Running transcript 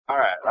All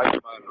right, I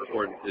just mind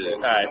recording too.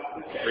 All right,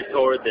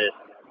 record this.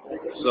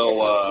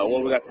 So, what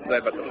do we got to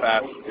say about the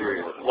Fast and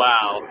Furious?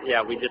 Wow,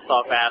 yeah, we just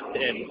saw Fast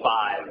in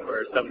 5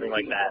 or something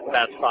like that.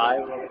 Fast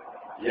 5?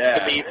 Yeah.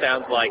 To me,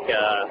 sounds like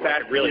a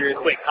really Furious.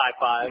 quick high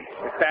five.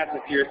 Fast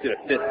and Furious to the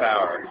 5th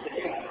power.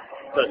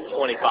 So it's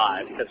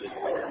 25, because it's,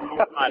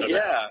 I don't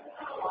know.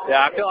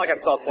 Yeah, I feel like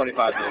I saw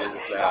 25 minutes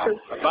now.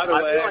 By the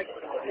I way, feel like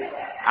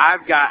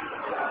I've got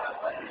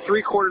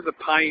 3/4 a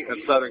pint of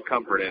Southern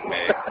Comfort in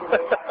me.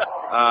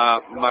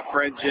 My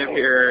friend Jim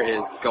here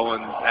is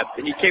going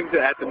he came to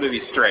at the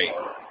movie straight.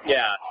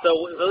 yeah,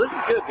 so this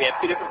is good. We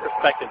have two different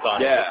perspectives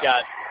on it. Yeah. We've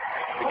got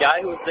the guy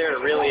who was there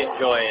to really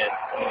enjoy it,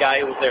 and the guy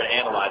who was there to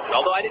analyze it.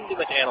 Although I didn't do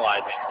much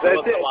analyzing, so there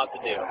wasn't a lot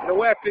to do. The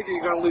way I figure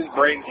you're going to lose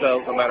brain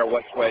cells no matter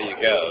which way you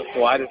go,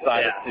 so I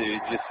decided to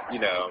just,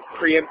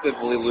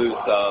 preemptively lose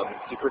some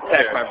to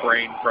protect my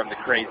brain from the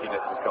craziness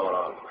that's going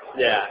on.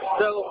 Yeah,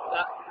 so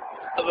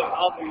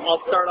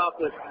I'll start off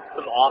with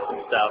some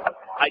awesome stuff.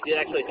 I did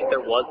actually think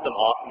there was some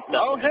awesome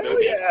stuff in the hell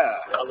movie.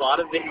 yeah. A lot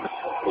of it.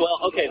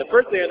 Well, okay, the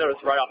first thing I noticed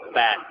right off the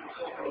bat,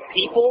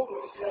 people,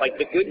 like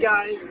the good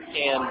guys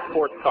and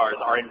sports cars,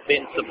 are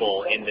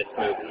invincible in this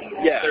movie.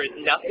 Yeah. There is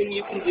nothing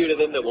you can do to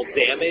them that will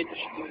damage,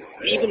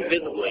 even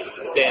visibly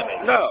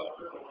damage. No.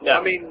 No.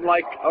 I mean,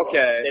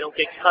 okay. They don't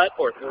get cut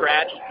or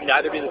scratched,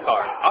 neither do the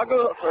cars. I'll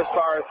go as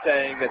far as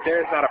saying that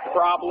there's not a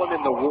problem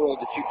in the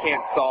world that you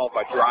can't solve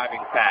by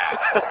driving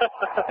fast.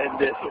 in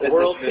this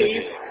World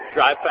movie. peace,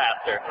 drive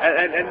faster.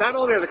 And not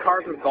only are the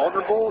cars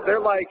invulnerable,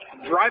 they're like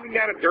driving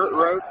down a dirt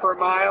road for a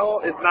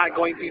mile is not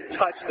going to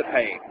touch the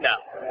paint. No.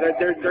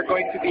 They're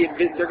going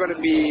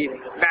to be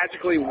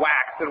magically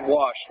waxed and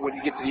washed when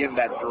you get to the end of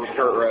that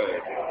dirt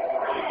road.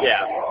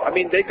 Yeah. I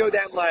mean, they go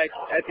down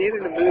at the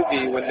end of the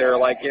movie when they're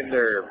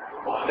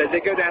they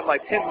go down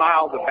 10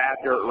 miles of bad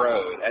dirt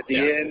road. At the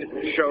end,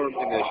 showroom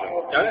condition.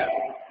 Oh, yeah.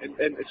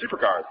 And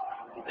supercars.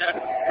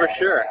 For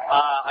sure.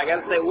 I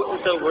gotta say,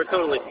 so we're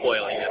totally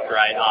spoiling this,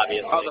 right?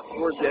 Obviously.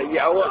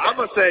 Well, I'm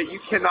gonna say you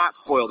cannot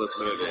spoil this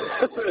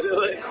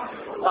movie.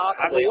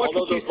 Possibly. What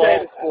Although could you say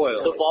to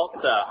spoil? The vault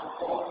stuff,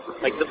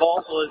 the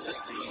vault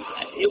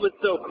it was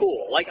so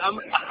cool. I'm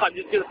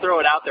just gonna throw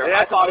it out there.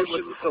 I thought it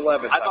was No.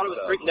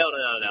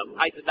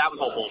 That was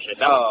all bullshit.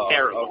 That was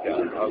terrible. Okay.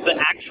 The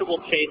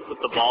actual chase with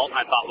the vault,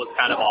 I thought was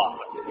kind of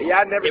awesome.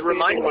 Yeah, I never. It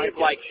reminded me of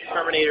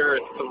Terminator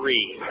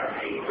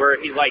 3,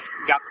 where he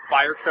got the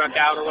fire truck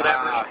out or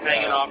whatever,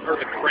 hanging off, or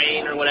the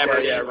crane or whatever.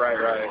 Yeah, right.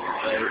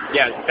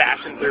 Yeah,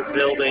 bashing through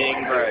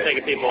buildings,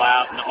 taking people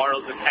out, and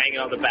Arnold's just hanging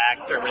on the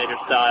back, Terminator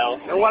style.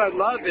 And what I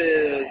love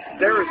is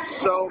there are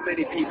so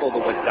many people that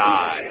would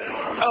die.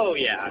 Oh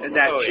yeah. In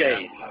that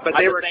chase, but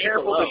they were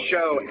careful alone. to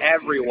show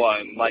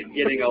everyone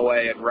getting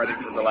away and running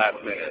to the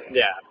last minute.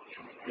 Yeah.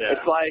 Yeah.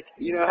 It's like,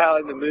 you know how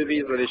in the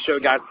movies where they show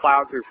guys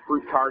plowing through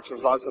fruit carts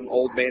and there's some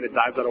old man that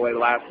dives out of the way at the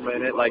last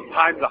minute,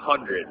 times 100.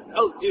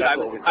 Oh, dude, I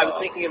was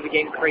thinking of the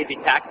game Crazy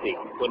Taxi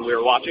when we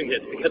were watching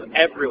this, because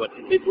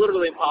it's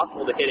literally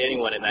impossible to hit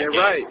anyone in that game. You're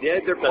right.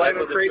 Yeah, they're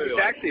playing on Crazy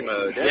Taxi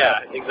mode.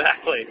 Yeah,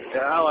 exactly.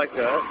 Yeah, I like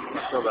that.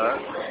 I feel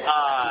that.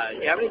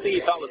 You have anything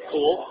you thought was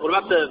cool? What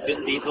about the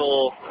Vin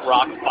Diesel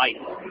Rock fight?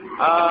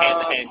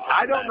 Hand-to-hand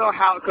combat. I don't know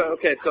how.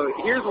 Okay, so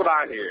here's what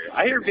I hear.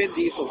 I hear Vin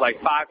Diesel's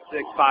 5'6",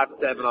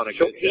 5'7" on a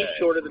good day. He's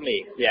shorter than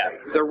me. Yeah.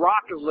 The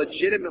Rock is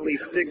legitimately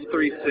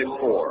 6'3",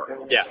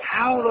 6'4". Yeah.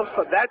 How the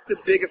fuck? That's the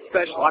biggest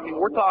special. I mean,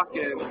 we're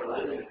talking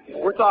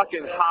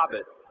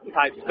Hobbit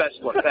type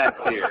special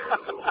effects here.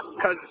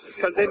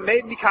 Because they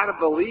made me kind of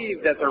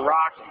believe that The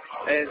Rock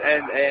and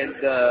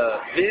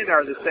Vin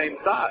are the same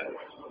size.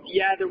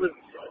 Yeah,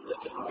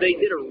 they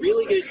did a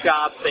really good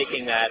job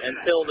faking that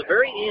until the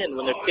very end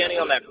when they're standing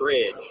on that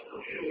bridge.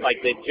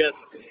 They just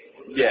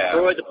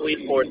destroyed the police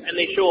force, and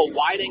they show a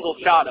wide-angle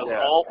shot of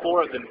all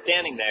four of them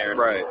standing there.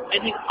 Right.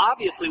 And he's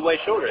obviously way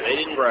shorter. They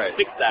didn't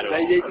fix that at all.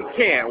 You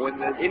can't.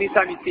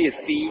 Anytime you see his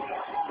feet,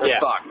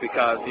 they're fucked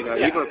because, even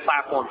with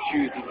platform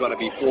shoes, he's going to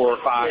be 4 or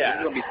 5. Yeah.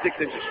 He's going to be 6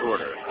 inches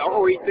shorter.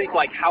 Or you think,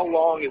 how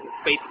long is the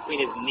space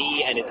between his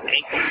knee and his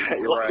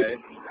ankle? Right.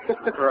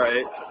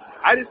 Right.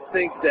 I just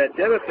think that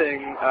the other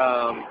thing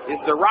is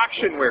The Rock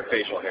shouldn't wear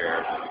facial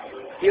hair.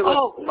 He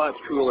looks much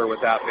cooler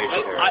without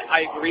facial hair.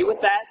 I agree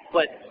with that,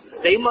 but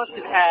they must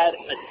have had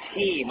a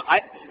team. I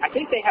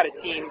think they had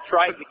a team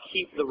trying to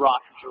keep The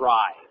Rock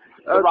dry.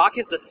 The Rock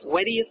is the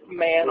sweatiest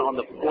man on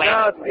the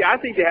planet. No, I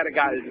think they had a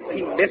guy that's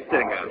team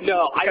misting him.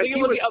 No, I think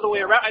it was the other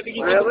way around. I think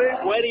he's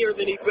sweatier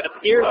than he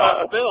appears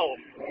on the film.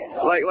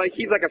 Like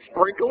he's like a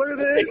sprinkler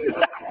then?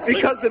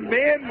 Because the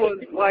man was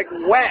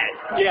wet.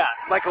 Yeah.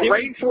 Like a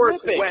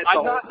rainforest wet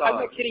I'm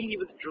not kidding, he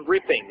was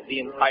dripping the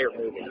entire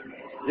movie.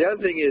 The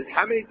other thing is,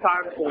 how many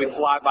times can we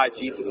fly by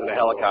Jesus in a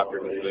helicopter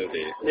in this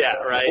movie?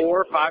 Yeah, right. 4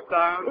 or 5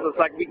 times? It's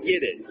we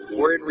get it.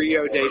 We're in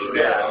Rio de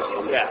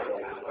Janeiro. Yeah.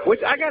 Which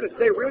I gotta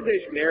say, Rio de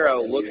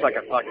Janeiro looks like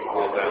a fucking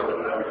cool town.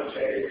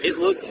 It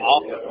looks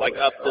awesome.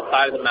 Up the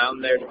side of the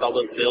mountain there, just all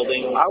those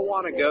buildings. I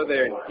want to go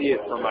there and see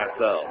it for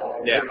myself.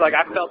 Yeah. It's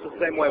I felt the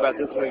same way about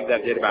this movie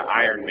that I did about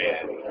Iron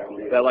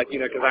Man. That, like,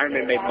 because Iron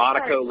Man made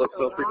Monaco look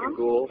so freaking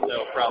cool.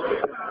 No problem.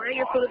 All right,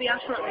 your food will be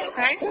out shortly,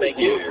 okay? Thank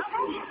you.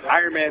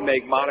 Iron Man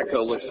made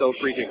Monaco look so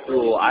freaking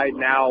cool. I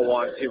now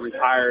want to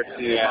retire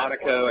to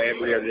Monaco and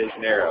Rio de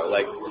Janeiro.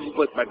 Like,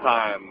 split my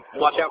time.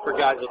 Watch out for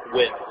guys with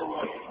whips.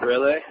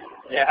 Really?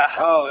 Yeah.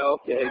 Oh,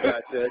 okay,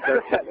 gotcha.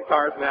 They're setting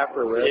cars map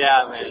for whips.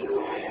 Yeah, man.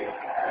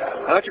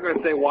 I thought you were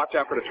going to say watch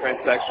out for the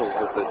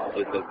transsexuals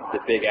with the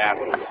big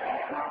asses.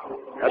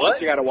 That's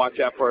what you got to watch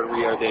out for in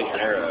Rio de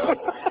Janeiro.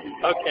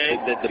 Okay.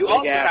 The you big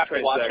also ass have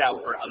to watch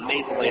out for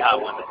amazingly hot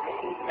women.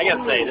 I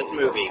gotta say, this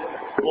movie,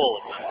 full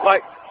of them.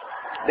 Like,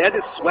 they had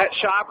this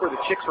sweatshop where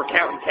the chicks were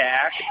counting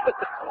cash.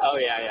 Oh,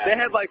 yeah. They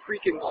had, like,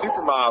 freaking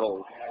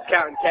supermodels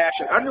counting cash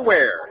in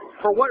underwear.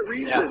 For what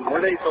reason were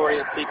they?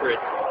 Victoria's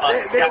Secret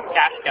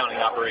cash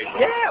counting operation.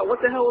 Yeah, what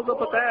the hell was up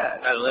with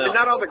that? I don't know. And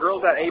not all the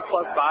girls had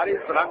A-plus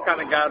bodies, but I'm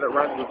kind of guy that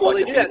runs with Well,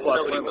 like they do that so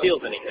B-plus nobody women.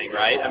 steals anything,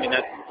 right? I mean,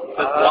 that's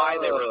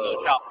why they run those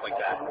shops like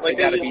that. Like,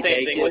 they gotta do the be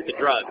same thing naked? with the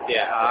drugs,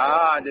 yeah.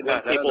 Ah, I did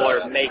When not know people that.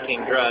 are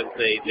making drugs,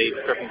 they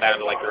strip them down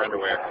to, like, their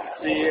underwear.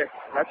 See,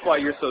 that's why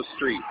you're so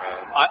street,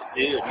 man.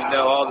 Dude, You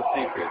know all the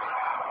secrets.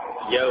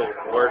 yo,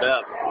 word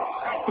up.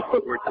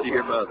 Word to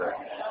your mother.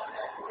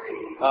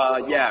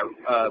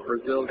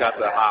 Brazil got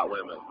the hot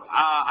women.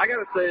 I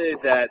gotta say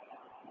that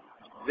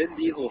Vin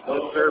Diesel's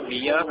sister,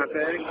 Mia, I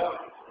think,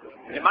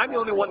 am I the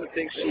only one that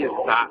thinks she is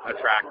not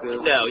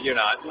attractive? No, you're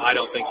not. I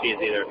don't think she is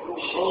either.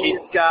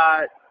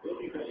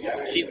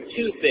 She's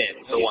too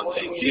thin, for one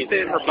thing. She's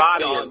thin, her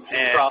body gone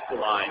and across the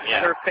line,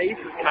 and her face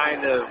is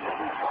kind of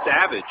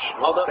savage.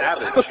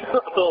 Savage.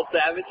 A little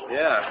savage?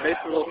 Yeah, her face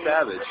is a little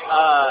savage.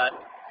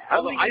 I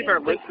think our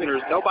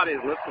listeners, nobody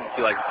is listening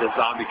to, like, the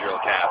Zombie Drill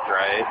cast,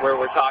 right? Where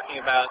we're talking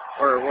about...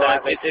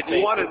 If you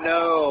want to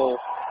know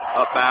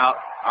about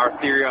our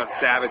theory on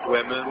savage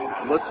women,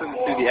 listen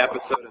to the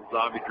episode of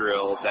Zombie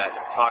Drill that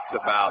talks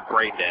about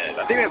brain dead.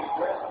 I think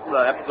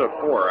that's episode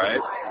 4, right?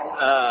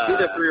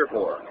 Either 3 or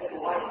 4.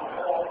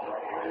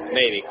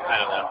 Maybe. I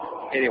don't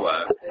know.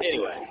 Anyway.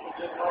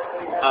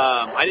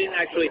 I didn't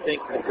actually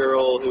think the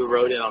girl who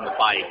rode in on the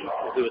bike,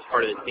 who was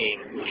part of the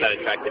team, was that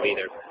attractive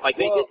either. Like,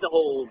 they did the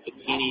whole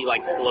bikini,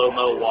 like,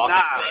 slow-mo walking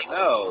thing.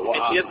 No.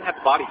 And she doesn't have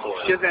the body for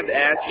it. She doesn't have the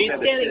ass. She's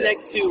standing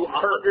next to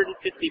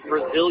 150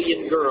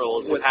 Brazilian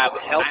girls who have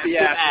healthy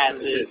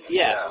asses.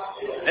 Yeah.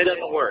 It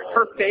doesn't work.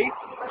 Her face,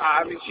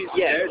 I mean, she's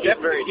definitely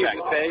very cute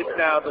attractive. face.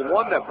 Now, the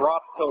one that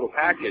brought the total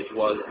package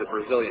was the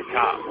Brazilian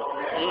cop.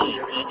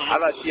 I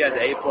thought she had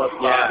the A-plus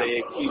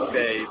body, cute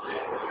face,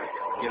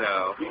 you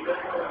know.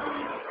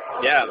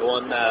 Yeah, the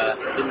one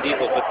Vin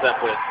Diesel puts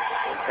up with,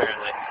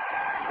 apparently.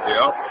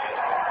 Yep.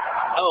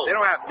 Oh. They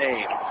don't have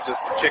names, just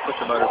the chick with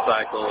the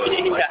motorcycle.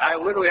 Like, I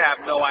literally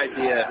have no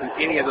idea who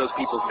any of those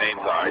people's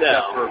names are,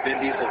 except for Vin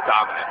Diesel's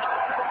Dominic.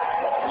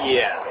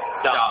 Yeah.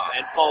 Dom.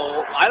 And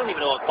Paul, I don't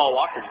even know what Paul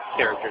Walker's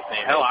character's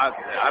name is. Hell, I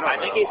don't know. I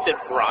think he said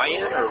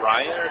Brian or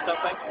Ryan or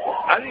something.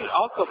 I think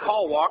also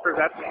Paul Walker,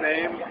 that's his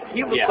name.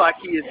 He looks like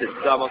he is the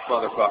dumbest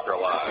motherfucker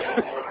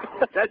alive.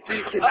 That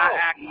dude cannot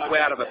act his way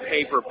out of a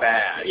paper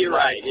bag. You're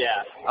right,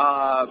 yeah.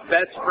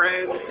 Best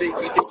friend,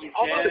 you think he's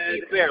Although, to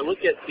be fair,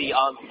 look at the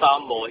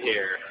ensemble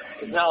here.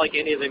 It's not like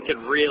any of them can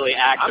really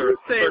act I'm or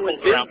just saying, when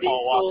circle Vin around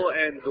Paul Walker.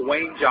 Diesel and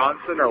Dwayne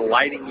Johnson are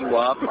lighting you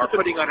up, are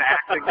putting on an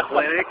acting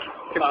clinic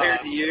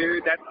compared to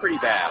you, that's pretty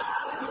bad.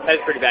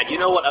 That's pretty bad. You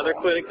know what other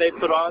clinic they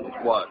put on?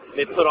 What?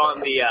 They put on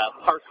the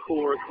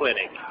parkour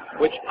clinic,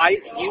 which I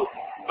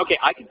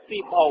can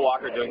see Paul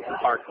Walker doing some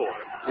parkour.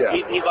 Yeah.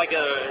 He's like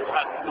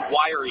a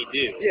wiry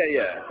dude.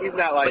 Yeah. He's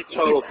not like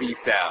total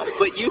beefed out.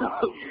 But you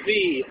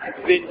see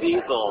Vin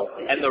Diesel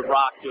and The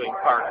Rock doing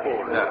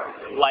parkour. No.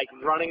 Like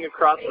running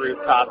across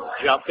rooftops,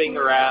 jumping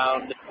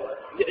around.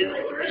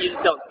 You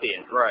just don't see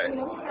it. Right.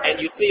 And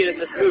you see it in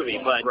this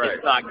movie, but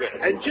it's not good.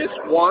 And just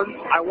once,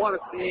 I want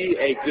to see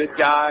a good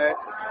guy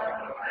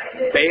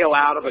bail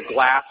out of a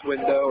glass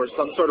window or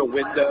some sort of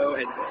window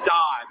and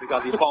die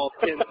because he falls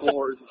 10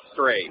 floors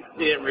straight.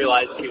 He didn't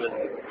realize he was,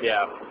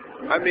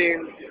 I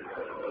mean,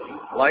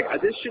 like,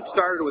 this shit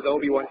started with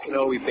Obi-Wan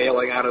Kenobi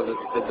bailing out of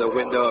the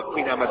window of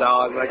Queen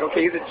Amidala. Like,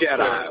 okay, he's a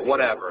Jedi,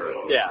 whatever.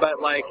 Yeah.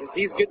 But, like,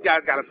 these good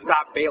guys got to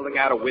stop bailing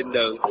out of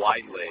windows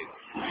blindly.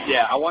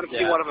 Yeah. I want to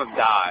see one of them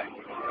die.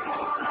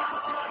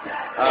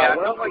 Yeah,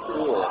 what else like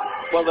cool?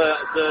 Well, the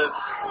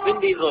Vin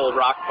Diesel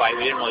Rock fight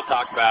we didn't really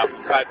talk about,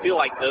 but I feel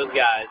like those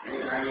guys,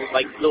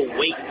 like the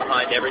weight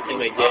behind everything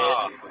they did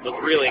was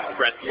really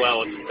expressed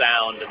well with the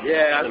sound.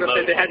 And I was the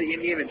gonna say they had the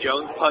Indiana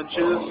Jones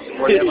punches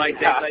where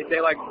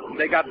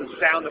they got the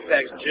sound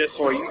effects just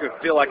so you could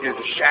feel like there's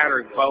a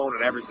shattering bone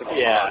in every single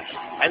punch.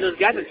 And those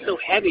guys are so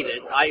heavy that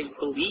I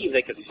believe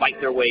they could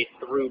fight their way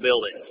through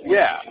buildings.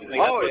 Yeah.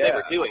 Like, that's what they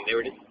were doing. They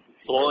were just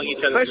blowing each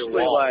other through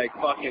Especially walls. like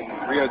fucking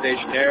Rio de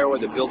Janeiro where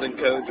the building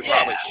codes are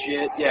probably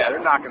shit. Yeah, they're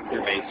knocking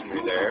through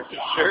masonry there.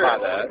 Sure.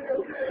 About that.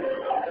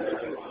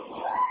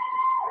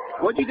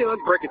 What do you think?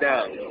 Let's break it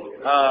down.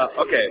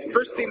 Okay,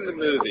 first scene in the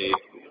movie,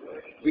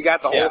 we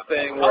got the whole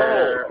thing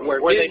where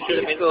they Vin should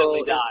have Diesel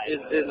instantly died.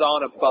 is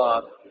on a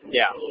bus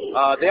Yeah.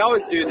 They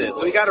always do this.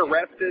 So he got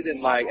arrested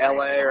in, like,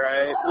 L.A.,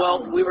 right?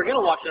 Well, we were going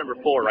to watch number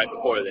 4 right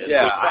before this.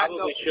 Yeah, We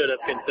probably should have,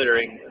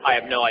 considering I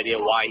have no idea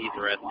why he's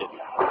arrested.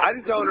 I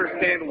just don't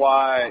understand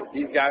why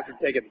these guys are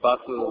taking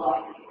buses.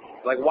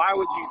 Like, why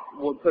would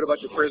you put a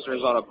bunch of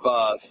prisoners on a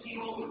bus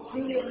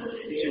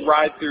to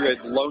ride through a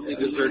lonely,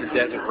 deserted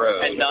desert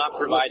road? And not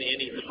provide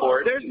any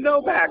support? There's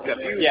no backup.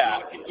 You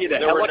can get a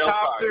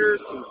helicopter,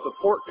 some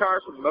support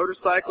cars, some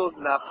motorcycles,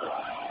 nothing.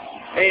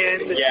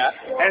 And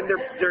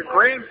their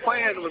grand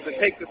plan was to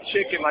take this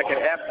chick in like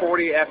an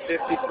F40,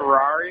 F50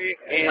 Ferrari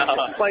and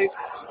replace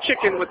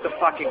chicken with the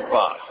fucking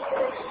bus.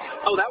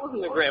 Oh, that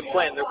wasn't the grand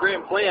plan. The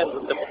grand plan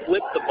was to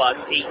flip the bus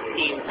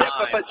 18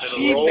 times. But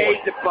she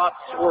made the bus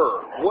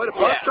swerve. Would a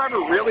bus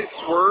driver really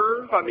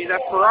swerve? I mean,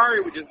 that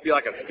Ferrari would just be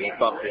like a speed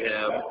bump to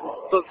him.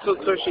 So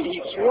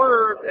he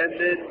swerved,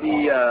 and then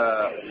the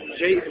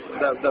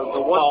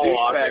one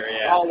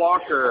douchebag, Paul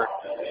Walker,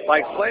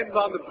 like slams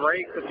on the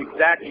brakes at the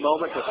exact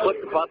moment to flip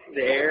the bus in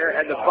the air,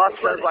 and the bus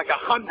does like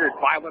 100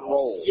 violent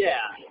rolls. Yeah.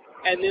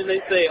 And then they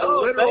say,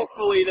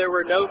 thankfully there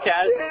were no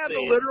casualties. Yeah,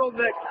 the literal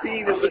next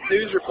scene is the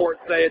news report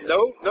saying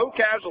no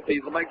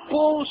casualties. I'm like,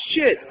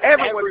 bullshit.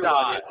 Everyone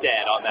died. Is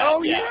dead on that.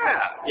 Oh, yeah.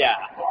 Yeah.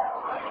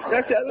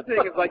 That's the other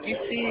thing is, like, you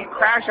see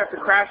crash after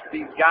crash of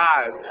these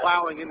guys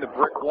plowing into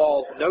brick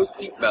walls, no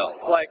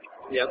seatbelts. Like,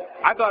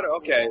 I thought,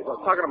 okay, well,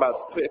 talking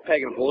about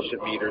pegging a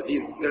bullshit meter,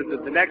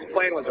 the next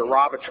plan was to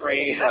rob a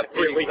train, like,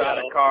 three out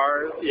of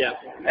cars. Yeah.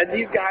 And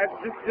these guys,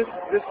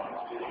 this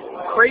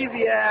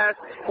crazy-ass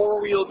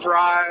four-wheel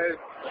drive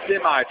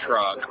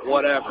semi-truck,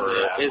 whatever,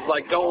 is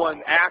like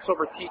going ass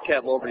over tea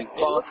kettle over these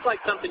bumps. It looks like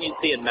something you'd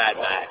see in Mad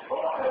Max.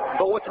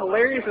 But what's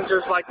hilarious is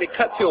there's like, they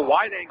cut to a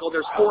wide angle,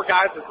 there's 4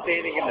 guys that's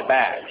standing in the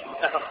back.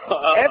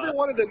 Every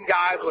one of them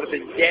guys would have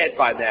been dead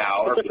by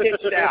now, or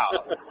pitched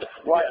out.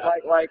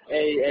 Like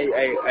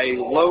a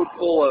load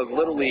full of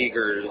little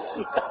leaguers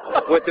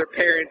with their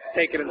parents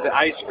taking them to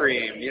ice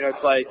cream. You know,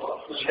 it's like,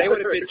 they would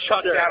have been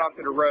chucked out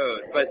onto the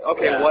road. But,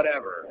 okay,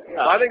 whatever.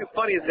 What I think is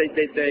funny is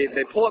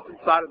they pull up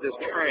inside of this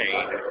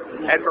train,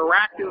 and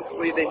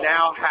miraculously they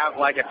now have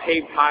like a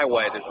paved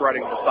highway that's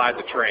running beside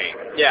the train.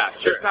 Yeah,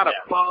 sure. There's not a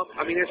bump.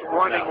 I mean, it's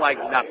running like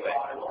nothing.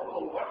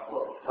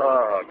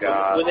 Oh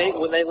God. When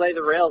they lay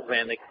the rails,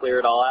 man, they clear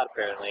it all out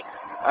apparently.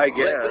 I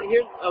guess.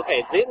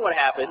 Then what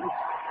happens?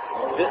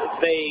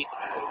 They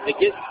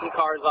get some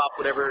cars off,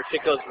 whatever,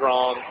 shit goes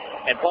wrong,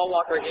 and Paul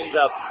Walker ends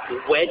up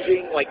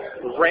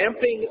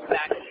ramping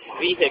that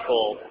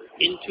vehicle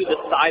into the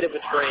side of a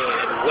train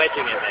and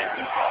wedging it there.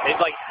 He's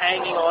like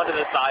hanging onto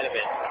the side of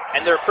it.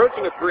 And they're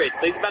approaching a bridge.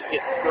 So he's about to get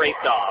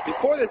scraped off.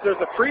 Before this,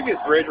 there's a previous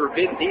bridge where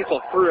Vin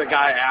Diesel threw a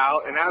guy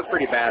out, and that was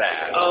pretty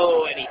badass.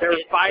 Oh, and they were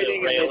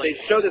fighting, and they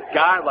show this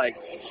guy like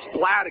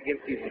splat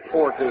against these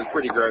supports. It was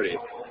pretty grody.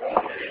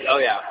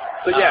 Oh, yeah.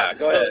 So,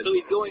 go ahead. So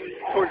he's going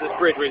towards this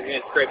bridge where he's going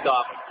to get scraped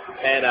off,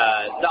 and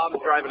Dom's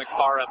driving a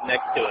car up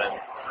next to him,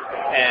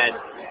 and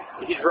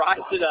he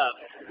drives it up.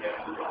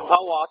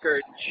 Paul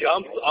Walker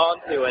jumps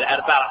onto it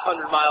at about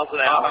 100 miles an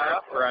hour,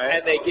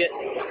 and they get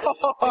close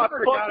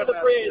to the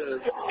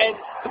bridge. And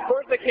of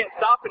course, they can't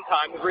stop in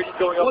time. The bridge is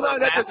going over. Well, no,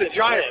 that's just a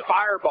giant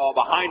fireball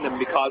behind them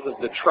because of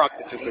the truck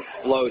that just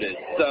exploded.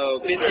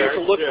 So Vin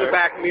Diesel looks in the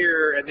back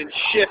mirror and then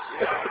shifts.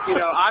 You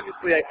know,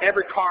 obviously,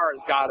 every car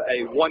has got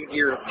a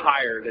one-gear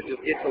tire that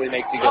just instantly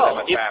makes you go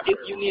that much faster.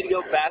 If you need to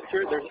go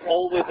faster, there's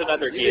always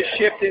another gear. You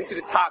just shift into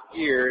the top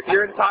gear. If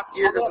you're in top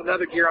gear, there's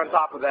another gear on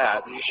top of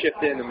that. And you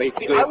shift in and make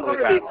you go. I was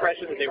under the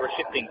impression that they were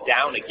shifting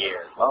down a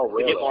gear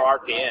to get more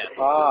RPM.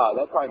 Ah,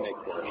 that probably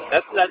makes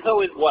sense. That's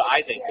always what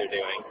I think they're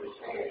doing.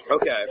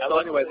 Okay, so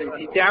anyway,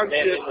 he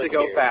downshifts to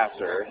go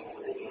faster.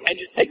 And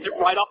just takes it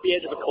right off the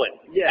edge of a cliff.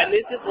 Yeah. And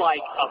this is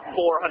like a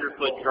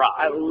 400-foot drop.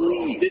 At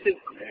least. This is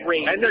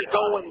crazy. And they're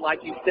going,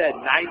 like you said,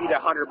 90 to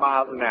 100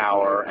 miles an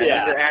hour, and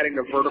then they're adding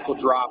the vertical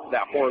drop to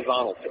that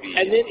horizontal speed.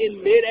 And then in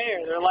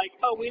midair, they're like,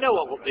 oh, we know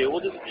what we'll do.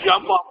 We'll just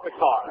jump off the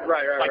car.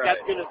 Right.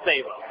 That's going to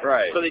save us.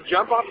 Right. So they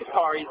jump off the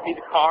car. You see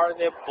the car,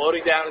 and they're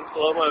floating down in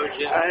slow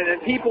motion. And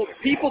then people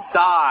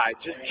die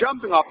just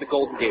jumping off the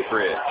Golden Gate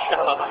Bridge.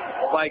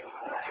 Like,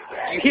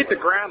 you hit the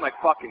ground like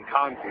fucking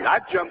concrete. I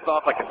jumped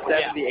off like a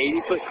 70,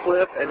 80-foot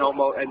cliff and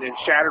then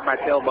shattered my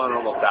tailbone and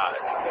almost died.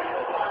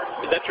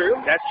 Is that true?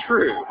 That's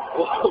true.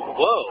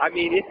 Whoa. I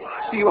mean, it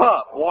picks you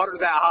up, water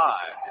that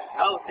high.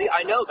 Oh, see,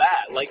 I know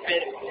that. Like,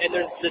 and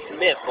there's this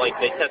myth, like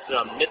they tested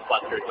on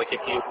Mythbusters, like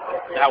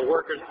how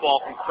workers fall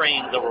from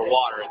cranes over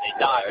water and they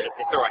die, but if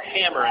they throw a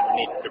hammer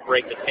underneath to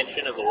break the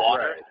tension of the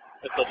water,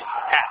 they'll just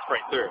pass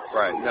right through.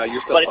 Right. No,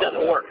 you're still. But it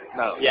doesn't work.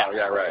 No. Yeah.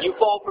 Right. You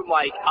fall from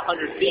like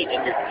 100 feet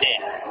and you're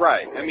dead.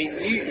 Right. I mean,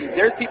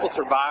 there's people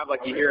survive, like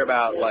you hear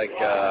about, like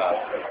the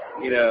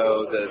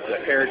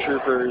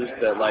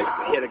paratroopers that like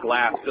hit a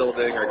glass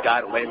building or a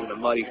guy that landed in a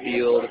muddy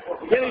field.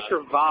 Yeah, they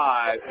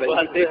survive,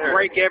 but they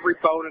break every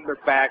bone in their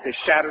back. They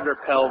shatter their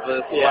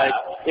pelvis. Yeah. Like,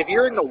 if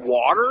you're in the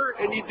water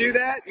and you do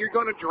that, you're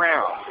going to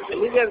drown.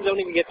 And these guys don't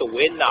even get the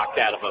wind knocked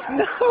out of them.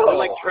 No. They're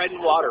like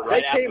treading water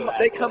right after that.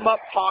 They come up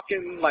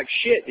talking like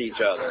shit to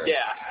each other.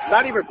 Yeah.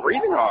 Not even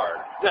breathing hard.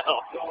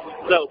 No.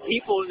 So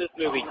people in this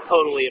movie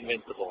totally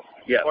invincible.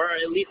 Yeah. Or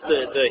at least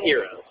the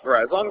heroes.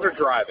 Right, as long as they're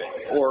driving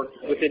or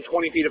within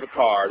 20 feet of a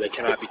car, they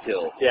cannot be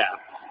killed. Yeah.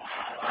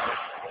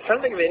 I'm trying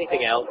to think of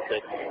anything else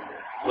that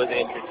was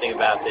interesting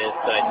about this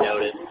that I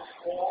noticed.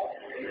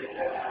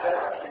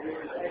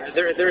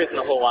 There isn't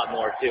a whole lot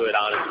more to it,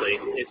 honestly.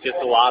 It's just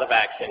a lot of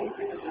action.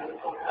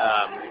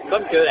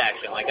 Some good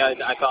action. Like,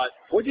 I thought...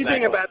 What do you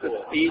think about the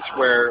speech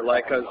where,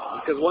 like, because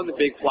one of the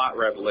big plot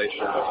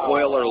revelations,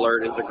 spoiler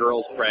alert, is the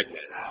girl's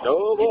pregnant.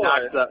 Oh, boy.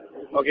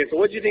 Okay, so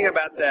what do you think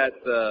about that?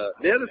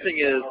 The other thing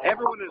is,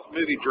 everyone in this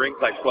movie drinks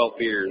like 12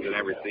 beers in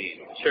every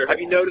scene. Sure. Have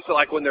you noticed that,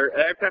 like, every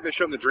time they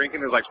show them the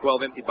drinking, there's like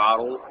 12 empty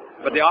bottles,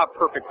 but they all have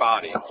perfect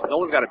bodies. No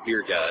one's got a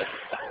beer gut.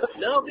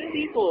 No, Vin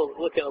Diesel is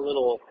looking a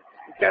little...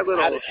 Got a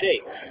little out of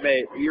shape.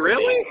 Mate, you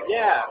really?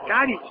 Yeah.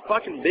 God, he's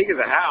fucking big as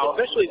a house.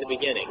 Especially at the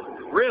beginning.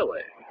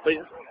 Really? But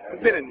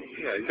he's been in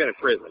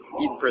prison.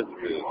 Eating prison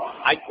food.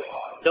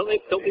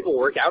 Don't people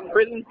work out in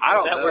prison? I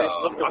don't Is that know. where you're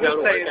supposed to I'm go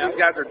just to saying work out? these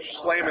guys are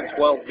slamming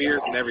 12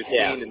 beers in every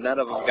scene, and none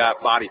of them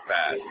got body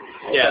fat.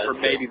 Yeah. Except for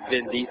maybe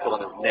Vin Diesel on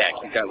his neck.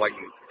 He's got like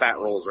fat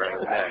rolls around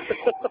his neck.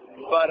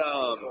 But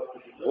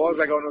what was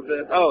I going with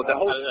this? Oh, the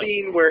whole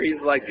scene where he's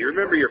like, "Do you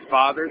remember your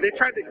father?"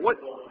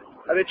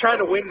 Are they trying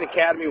to win an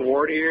Academy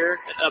Award here?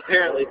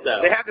 Apparently so.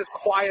 They have this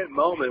quiet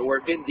moment where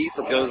Vin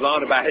Diesel goes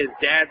on about his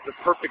dad's the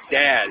perfect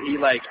dad. He,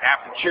 like,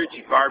 after church,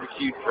 he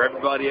barbecued for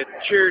everybody at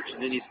the church,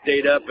 and then he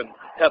stayed up and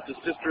helped his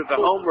sister with the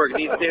homework, and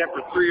he stayed up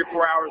for 3 or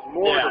 4 hours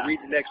more to read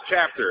the next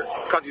chapter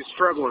because he's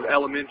struggling with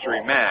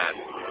elementary math.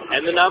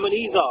 And the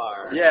nominees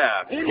are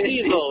Vin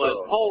Diesel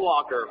and Paul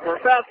Walker for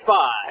Fast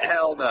Five.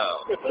 Hell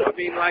no. I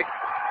mean, like,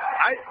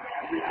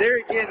 there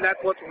again, that's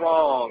what's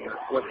wrong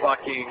with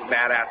fucking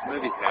badass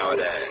movies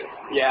nowadays.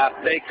 Yeah,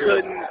 they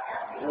couldn't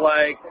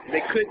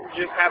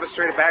just have a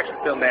straight-up action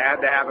film. They had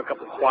to have a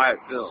couple quiet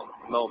film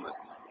moments.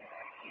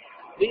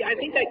 See, I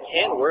think that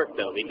can work,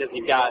 though, because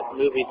you've got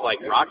movies like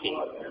Rocky,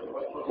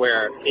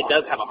 where it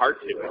does have a heart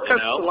to it, you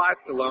know? Because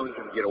Stallone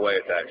can get away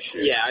with that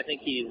shit. Yeah, I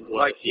think he's...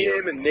 Like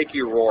him and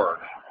Mickey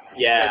Rourke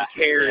can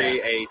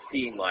carry a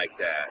scene like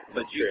that.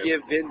 But you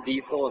give Vin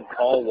Diesel and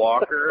Paul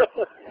Walker...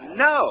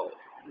 No.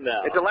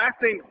 If the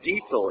last name's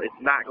Diesel, it's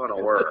not going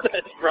to work.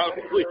 That's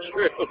probably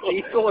true.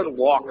 Diesel and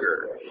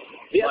Walker.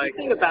 The other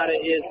thing about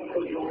it is,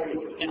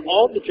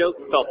 all the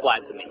jokes fell flat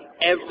to me.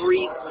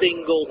 Every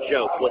single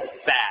joke was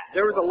bad.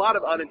 There was a lot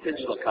of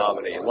unintentional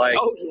comedy. Like,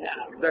 oh,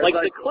 yeah. Like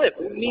the clip.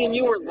 Me and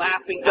you were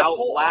laughing out loud. The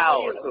whole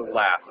audience was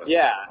laughing.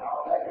 Yeah.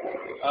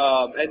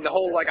 And the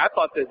whole, like, I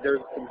thought that there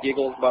was some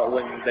giggles about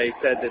when they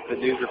said that the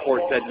news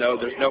report said, no,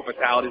 there's no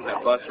fatalities in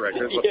that bus wreck.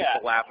 There's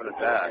people laughing at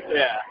that.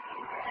 Yeah.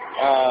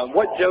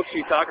 What jokes are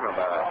you talking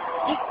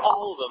about? Just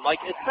all of them.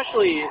 Like,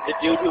 especially the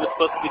dude who was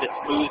supposed to be the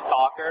smooth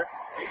talker.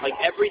 Like,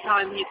 every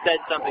time he said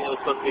something that was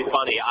supposed to be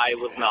funny, I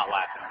was not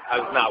laughing. I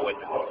was not with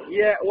him.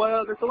 Yeah,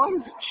 well, there's a lot of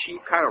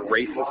cheap kind of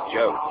racist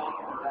jokes.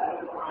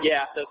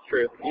 Yeah, that's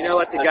true. You know,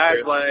 like the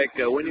guy's like,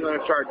 when do you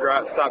want to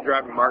stop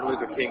driving Martin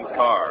Luther King's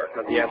car?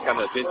 Because he has kind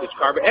of a vintage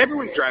car. But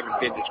everyone's driving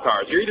vintage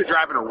cars. You're either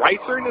driving a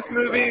Ricer in this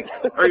movie,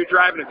 or you're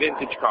driving a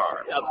vintage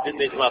car. A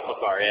vintage muscle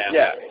car, yeah.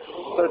 Yeah.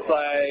 So it's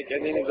like,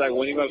 and then he's like,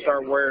 when are you going to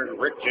stop wearing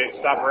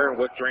stop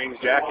wearing Rick James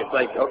jackets?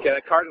 Like, okay,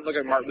 that car didn't look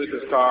like Martin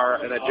Luther's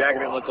car, and that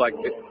jacket didn't look like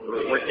Rick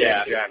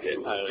James' jacket.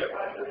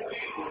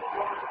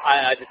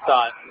 I just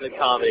thought the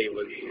comedy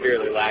was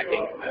severely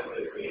lacking.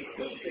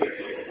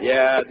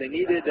 Yeah, they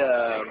needed,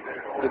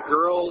 the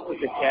girls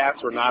at the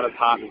cast were not as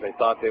hot as they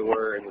thought they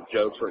were, and the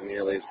jokes weren't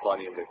nearly as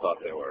funny as they thought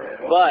they were.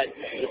 But,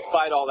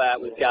 despite all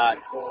that, we've got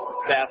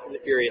Fast and the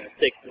Furious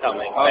 6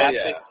 coming.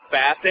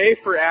 Fast. Stay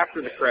for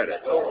after the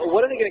credits.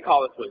 What are they going to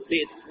call this one? See,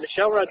 it's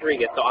Michelle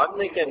Rodriguez, so I'm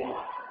thinking...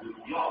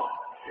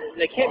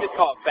 They can't just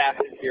call it Fast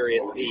and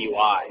Furious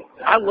DUI.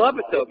 I love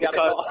it, though,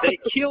 because they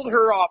killed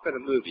her off in a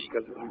movie,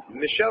 because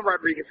Michelle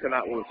Rodriguez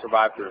cannot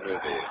survive through a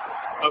movie.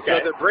 Okay.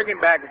 So they're bringing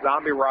back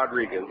Zombie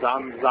Rodriguez,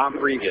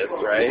 Zombriguez,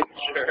 right?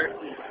 Sure.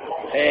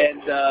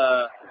 And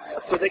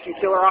so they can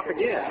kill her off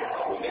again.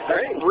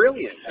 That's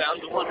brilliant.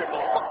 Sounds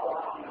wonderful.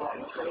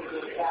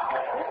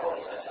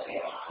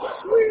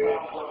 Sweet.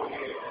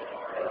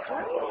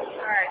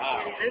 Alright,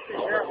 this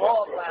is your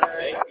whole bladder.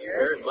 Thank you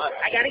very much.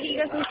 I gotta get you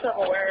guys some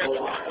silverware. We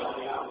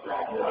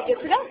get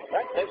to go.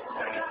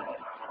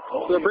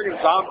 So they're bringing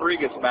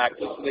Zombriguez back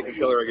just so they can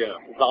kill her again.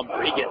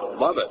 Zombriguez.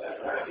 Love it.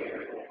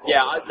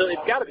 Yeah, so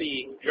it's got to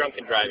be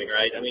drunken driving,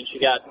 right? I mean, she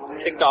got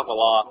kicked off a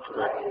loft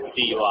for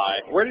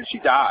DUI. Where did she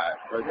die?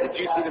 Or did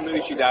you see the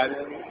movie she died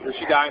in? Did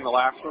she die in the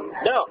last one?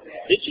 No.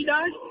 Did she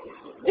die?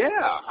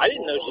 Yeah. I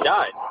didn't know she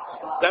died.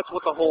 That's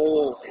what the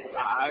whole,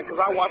 because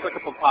I watch a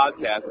couple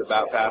podcasts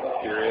about Fast and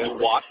Furious. You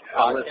watch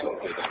I listen to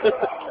them.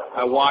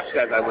 I watched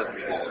as I listened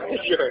to them.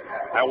 Sure.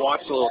 I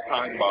watched a little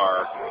time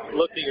bar.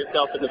 Looked at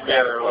yourself in the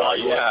mirror while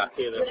you listened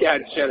to them. Yeah,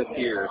 I'd shed a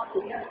tear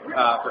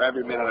for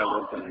every minute I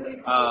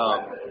listened.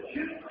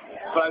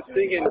 But I was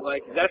thinking,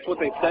 like, that's what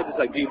they said. Is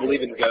like, do you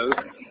believe in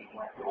ghosts?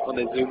 When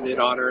they zoomed in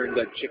on her and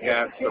that chick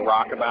asked The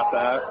Rock about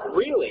that.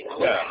 Really?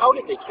 Yeah. How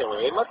did they kill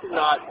her? They must have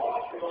not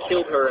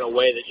killed her in a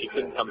way that she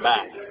couldn't come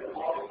back.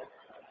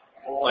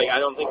 Like, I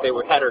don't think they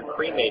had her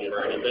cremated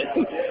or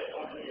anything.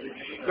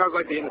 That was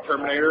like the end of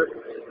Terminator.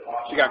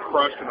 She got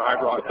crushed in the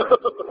hydraulic press.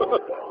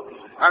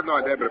 I have no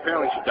idea, but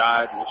apparently she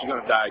died, and she's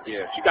going to die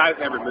again. She dies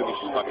in every movie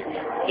she's fucking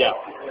in. Yeah.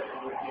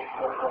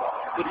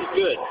 Which is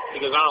good,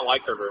 because I don't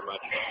like her very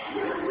much.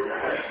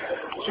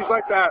 She's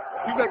like that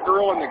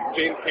girl in the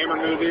James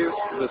Cameron movies,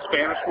 the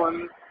Spanish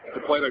one,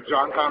 that played like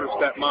John Connor's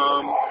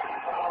stepmom.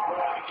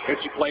 And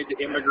she played the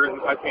immigrant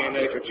in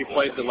Titanic, and she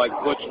played the, like,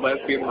 butch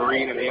lesbian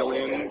marine in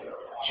Alien.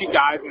 She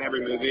dies in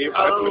every movie.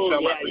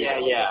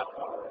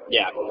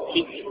 Yeah.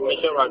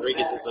 Michelle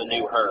Rodriguez is the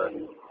new her.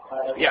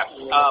 Yes.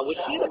 Was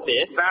she in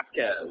Abyss?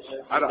 Vasquez.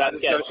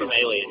 Vasquez from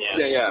Alien,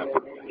 yeah. Yeah.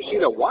 Is she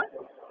the what?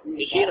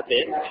 Is she in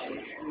Abyss?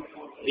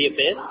 The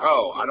Abyss?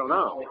 Oh, I don't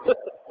know.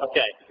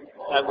 Okay.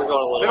 We're going a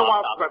little It's been a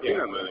while off since I've seen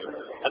here. that movie.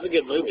 That's a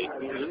good movie.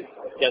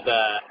 Because,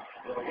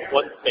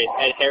 what's his face?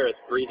 Ed Harris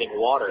breathing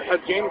water. Has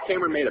James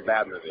Cameron made a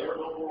bad movie?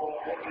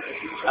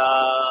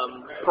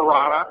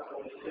 Piranha.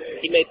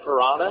 He made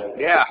Piranha?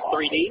 Yeah.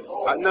 3D?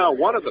 No,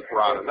 one of the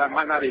Piranhas. That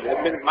might not even.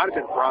 It might have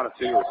been Piranha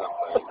 2 or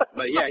something.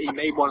 But yeah, he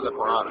made one of the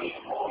Piranhas.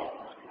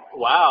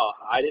 Wow,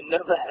 I didn't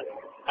know that.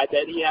 I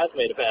bet he has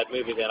made a bad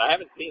movie then. I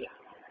haven't seen it.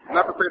 I'm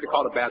not prepared to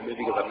call it a bad movie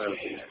because I've never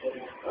seen it.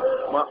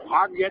 Well,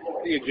 I've yet to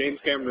see a James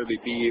Cameron movie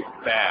be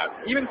bad.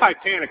 Even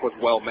Titanic was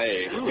well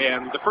made,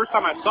 and the first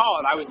time I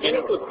saw it, I was It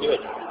was good.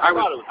 I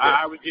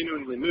was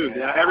genuinely moved,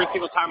 and every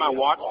single time I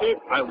watched it,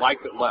 I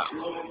liked it less.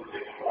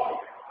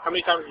 How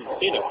many times have you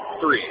seen it?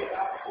 3.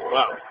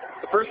 Wow.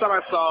 The first time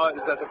I saw it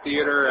was at the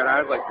theater, and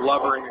I was like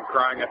blubbering and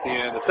crying at the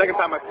end. The second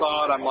time I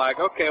saw it, I'm like,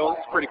 okay, well,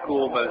 this is pretty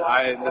cool. But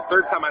the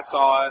third time I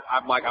saw it,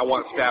 I'm like, I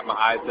want to stab my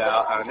eyes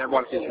out. I never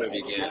want to see this movie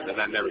again, and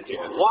I've never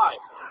seen it. Why?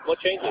 What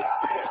changes?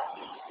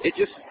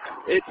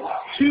 It's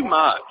too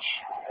much.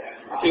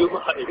 Too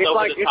much.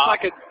 It's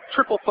like a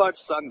triple fudge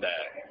sundae.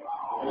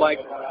 Like,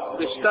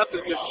 the stuff is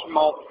just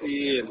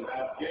schmaltzy,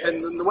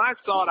 and when I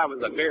saw it, I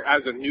was a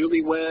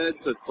newlywed,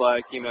 so it's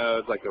like, you know,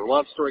 it's like the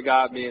love story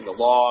got me, and the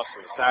loss,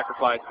 and the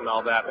sacrifice, and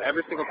all that, but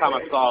every single time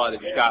I saw it,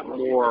 it just got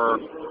more,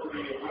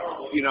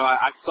 you know,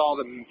 I saw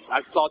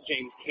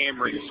James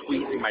Cameron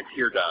squeezing my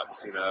tear ducts,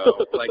 you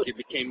know, like it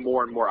became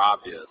more and more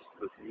obvious,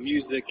 the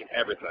music,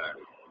 everything,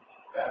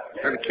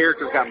 and the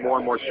characters got more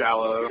and more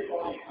shallow.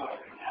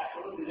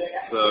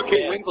 So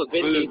Kate Winslet's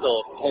boobs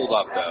hold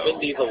up, though. Vin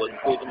Diesel was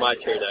squeezing my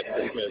tear ducts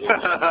in this movie.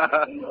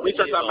 We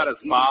start talking about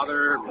his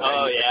father.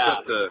 Oh,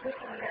 yeah.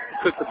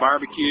 Cook the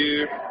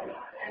barbecue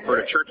for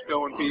the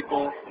church-going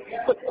people.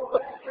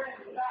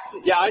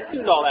 Yeah, I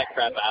tuned all that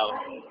crap out.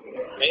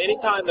 I mean,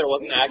 anytime there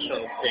wasn't action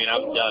on the screen, I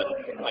was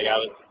done. Like, I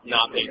was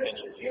not paying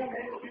attention.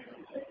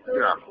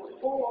 Yeah.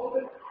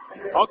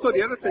 Also,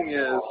 the other thing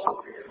is,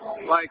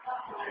 like,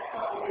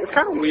 it's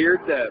kind of weird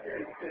that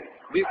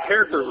these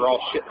characters are all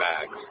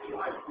shitbags.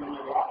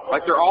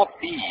 Like, they're all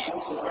thieves.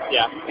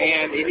 Yeah.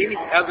 And in any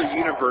other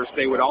universe,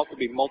 they would also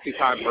be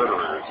multi-time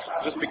murderers.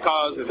 Just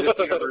because in this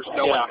universe,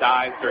 no one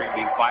dies during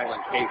these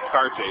violent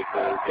car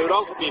chases. They would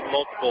also be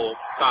multiple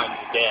times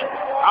dead.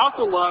 I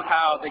also love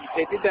how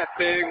they did that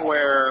thing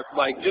where,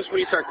 like, just when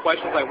you start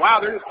questioning, like, wow,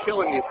 they're just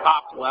killing these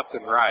cops left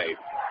and right.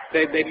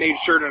 They made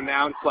sure to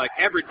announce, like,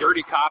 every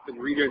dirty cop in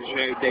Rio de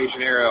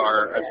Janeiro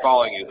is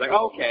following you. It's like,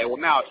 okay, well,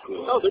 now it's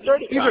cool. Oh, they're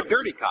dirty cops. These are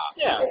dirty cops.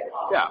 Yeah.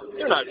 Yeah.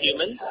 They're not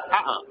humans.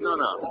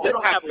 No. They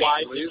don't have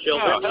wives and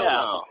children.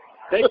 No.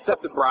 They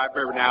accept a bribe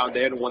every now and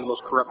then in one of the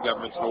most corrupt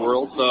governments in the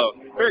world, so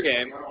fair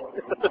game.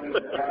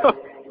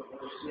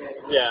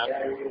 Yeah.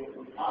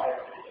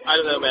 I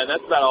don't know, man.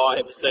 That's about all I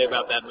have to say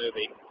about that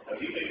movie.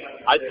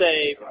 I'd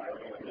say,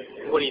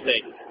 what do you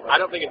think? I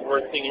don't think it's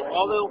worth seeing it.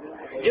 Although,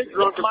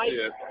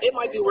 it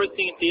might be worth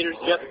seeing in theaters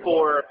just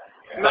for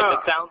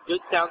like the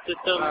good sound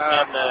system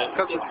and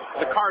because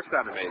the cars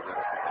sound amazing.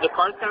 The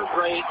cars sound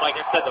great. Like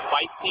I said, the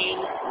fight scene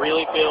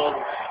really feels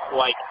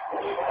like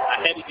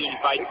a heavy-duty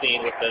fight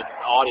scene with the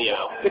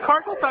audio. The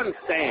cars all sound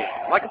insane.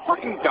 Like a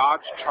fucking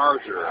Dodge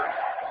Charger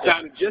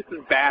sounded just as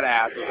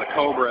badass as a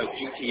Cobra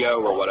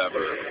GTO or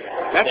whatever.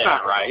 That's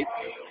not right.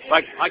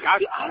 I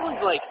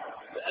was like,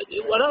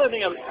 another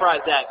thing I was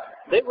surprised at.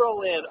 They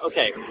roll in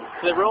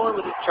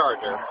with this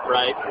Charger,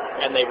 right?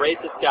 And they race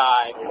this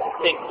guy,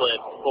 pink slip,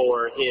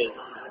 for his,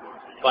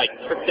 like,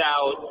 tricked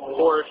out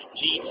Porsche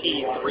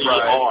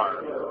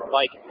GT3R.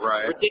 Like,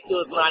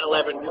 ridiculous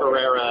 911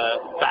 Carrera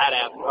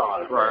badass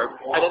car. Right.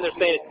 And then they're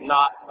saying it's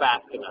not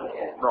fast enough.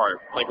 Right.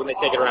 Like, when they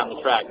take it around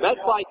the track. That's,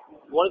 like,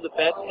 one of the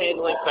best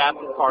handling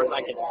fastest cars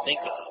I can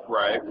think of.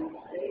 Right.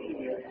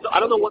 So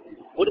I don't know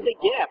what What did they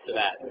get after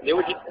that? They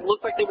were just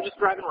looked like they were just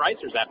driving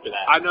racers after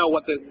that. I know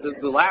what the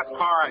last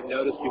car I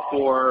noticed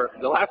before,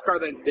 the last car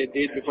that they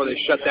did before they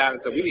shut down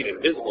and said, we need an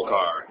invisible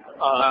car,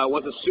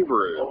 was a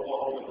Subaru.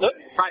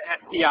 Probably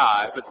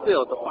STI, but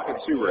still, it's a fucking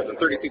Subaru. It's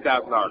a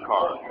 $32,000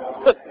 car.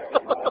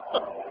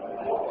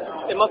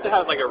 It must have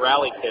had like a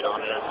rally kit on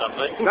it or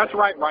something. That's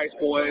right, Rice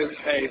Boys.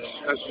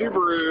 A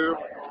Subaru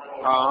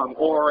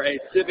or a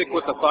Civic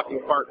with a fucking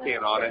fart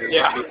can on it is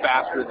going to be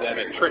faster than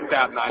a tricked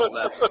out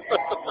 911.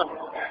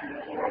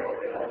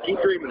 Keep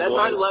dreaming, that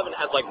boys. 911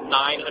 has like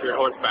 900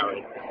 horsepower.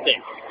 It's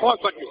thick. Well,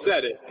 it's like you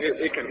said,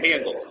 it can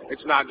handle.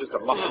 It's not just a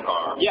muscle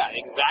car. Yeah,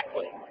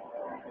 exactly.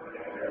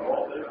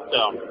 So,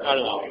 I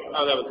don't know.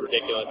 Oh, that was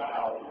ridiculous.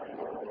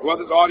 Well,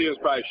 this audio is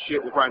probably shit.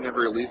 We'll probably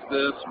never release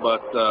this,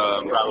 but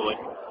probably.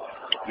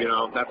 You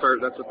know, that's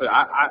the thing.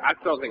 I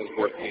still think it's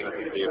worth seeing at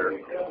the theater.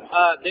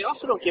 They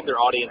also don't give their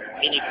audience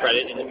any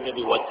credit in the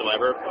movie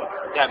whatsoever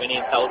to have any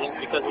intelligence,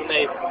 because when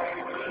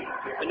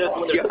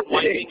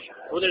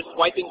they're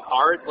swiping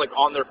cards like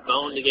on their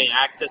phone to gain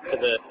access to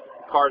the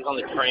cards on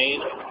the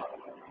train,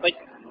 like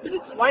they're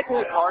just swiping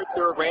the cards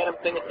through a random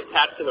thing that's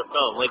attached to their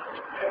phone. Like,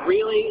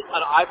 really,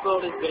 an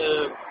iPhone is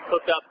gonna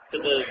hook up to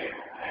the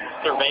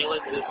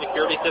surveillance and the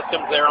security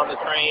systems there on the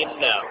train?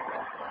 No,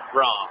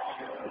 wrong.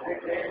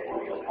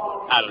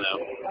 I don't know.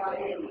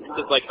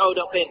 It's like, oh,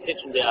 don't pay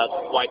attention to us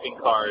swiping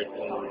cards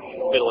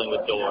and fiddling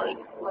with doors.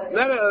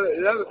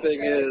 The other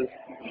thing is,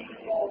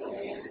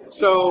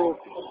 so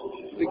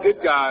the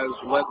good guys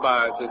led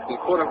by, the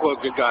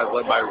quote-unquote good guys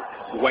led by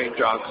Wayne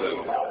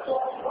Johnson,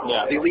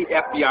 the elite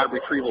FBI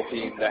retrieval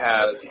team that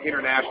has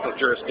international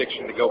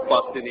jurisdiction to go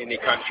bust into any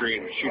country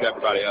and shoot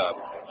everybody up.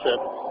 Sure.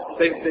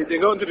 They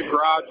go into the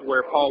garage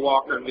where Paul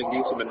Walker and Vin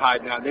Diesel have been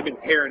hiding out, and they've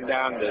been tearing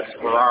down this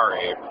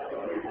Ferrari,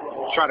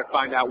 trying to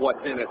find out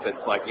what's in it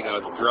that's like, you know,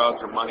 it's drugs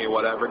or money or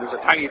whatever. There's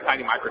a tiny,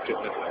 tiny microchip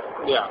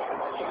missing. Yeah.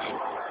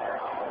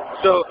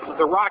 So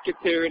the Rock gets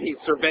here and he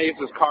surveys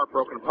his car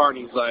broken apart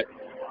and he's like,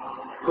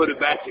 put it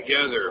back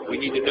together. We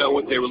need to know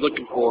what they were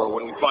looking for.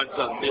 When we find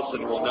something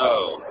missing, we'll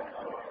know.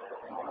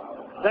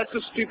 That's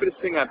the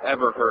stupidest thing I've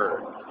ever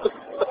heard.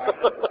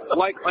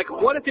 like,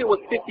 what if it was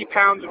 50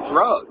 pounds of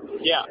drugs?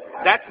 Yeah.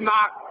 That's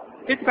not...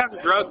 50 pounds of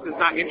drugs is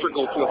not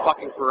integral to a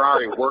fucking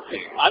Ferrari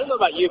working. I don't know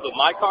about you, but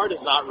my car does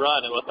not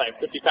run unless I have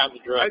 50 pounds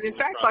of drugs. In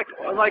fact, like,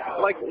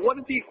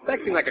 what is he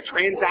expecting? Like a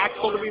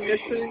transaxle to be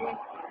missing?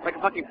 Like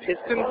a fucking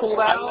piston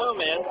pulled out? I don't know,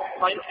 man.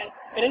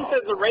 And he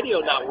says the radio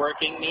not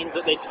working means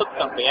that they took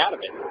something out of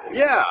it.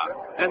 Yeah,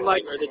 and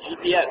like... Or the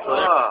GPS,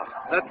 whatever.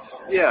 That's,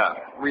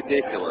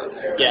 ridiculous.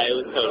 Yeah, it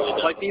was totally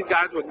dumb. Like, these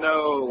guys would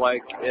know,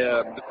 like,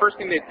 the first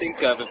thing they'd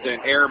think of if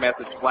an error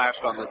message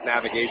flashed on this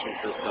navigation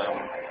system,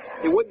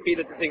 it wouldn't be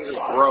that the thing just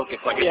broke.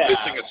 It's like it's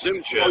missing a SIM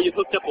chip. Or you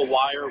hooked up a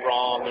wire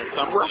wrong or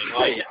something.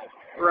 Right.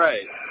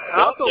 Right.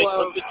 I also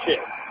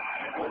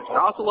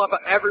love how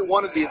every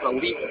one of these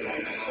elite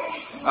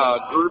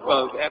group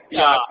of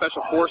FBI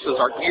special forces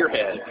are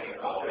gearheads.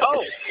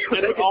 Oh,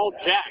 and they're all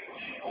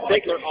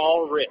jacked. They're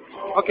all ripped.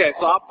 Okay,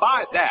 so I'll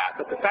buy that,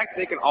 but the fact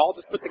that they can all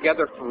just put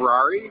together a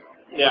Ferrari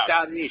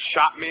without any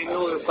shop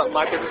manual or something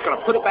like that, they're just going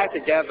to put it back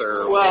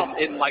together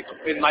in like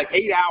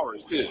 8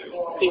 hours, too.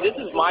 See, this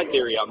is my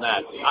theory on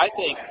that. I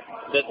think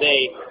that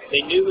they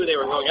knew who they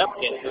were going up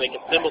against, so they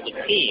assembled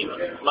a team,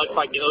 much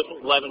like the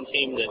Ocean's 11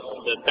 team that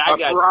the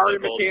bad guys Ferrari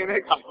assembled.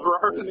 mechanics. A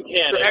Ferrari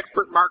mechanic. The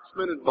expert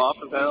marksman and buff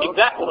as hell.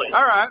 Exactly.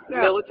 All right.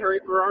 Yeah.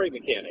 Military Ferrari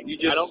mechanic. You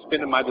just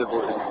spin in my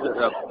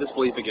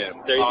disbelief again.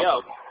 There you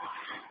go.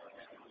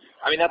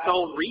 I mean, that's the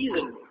whole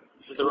reason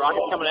that the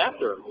Rocket's coming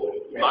after him,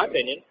 in my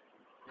opinion.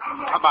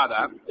 How about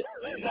that?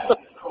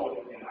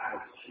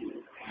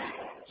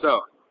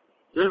 So,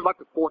 this is like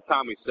the 4th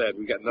time we said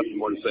we got nothing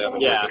more to say on the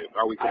movie.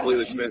 Are we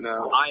completely spent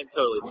now? I am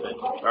totally spent.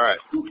 All right.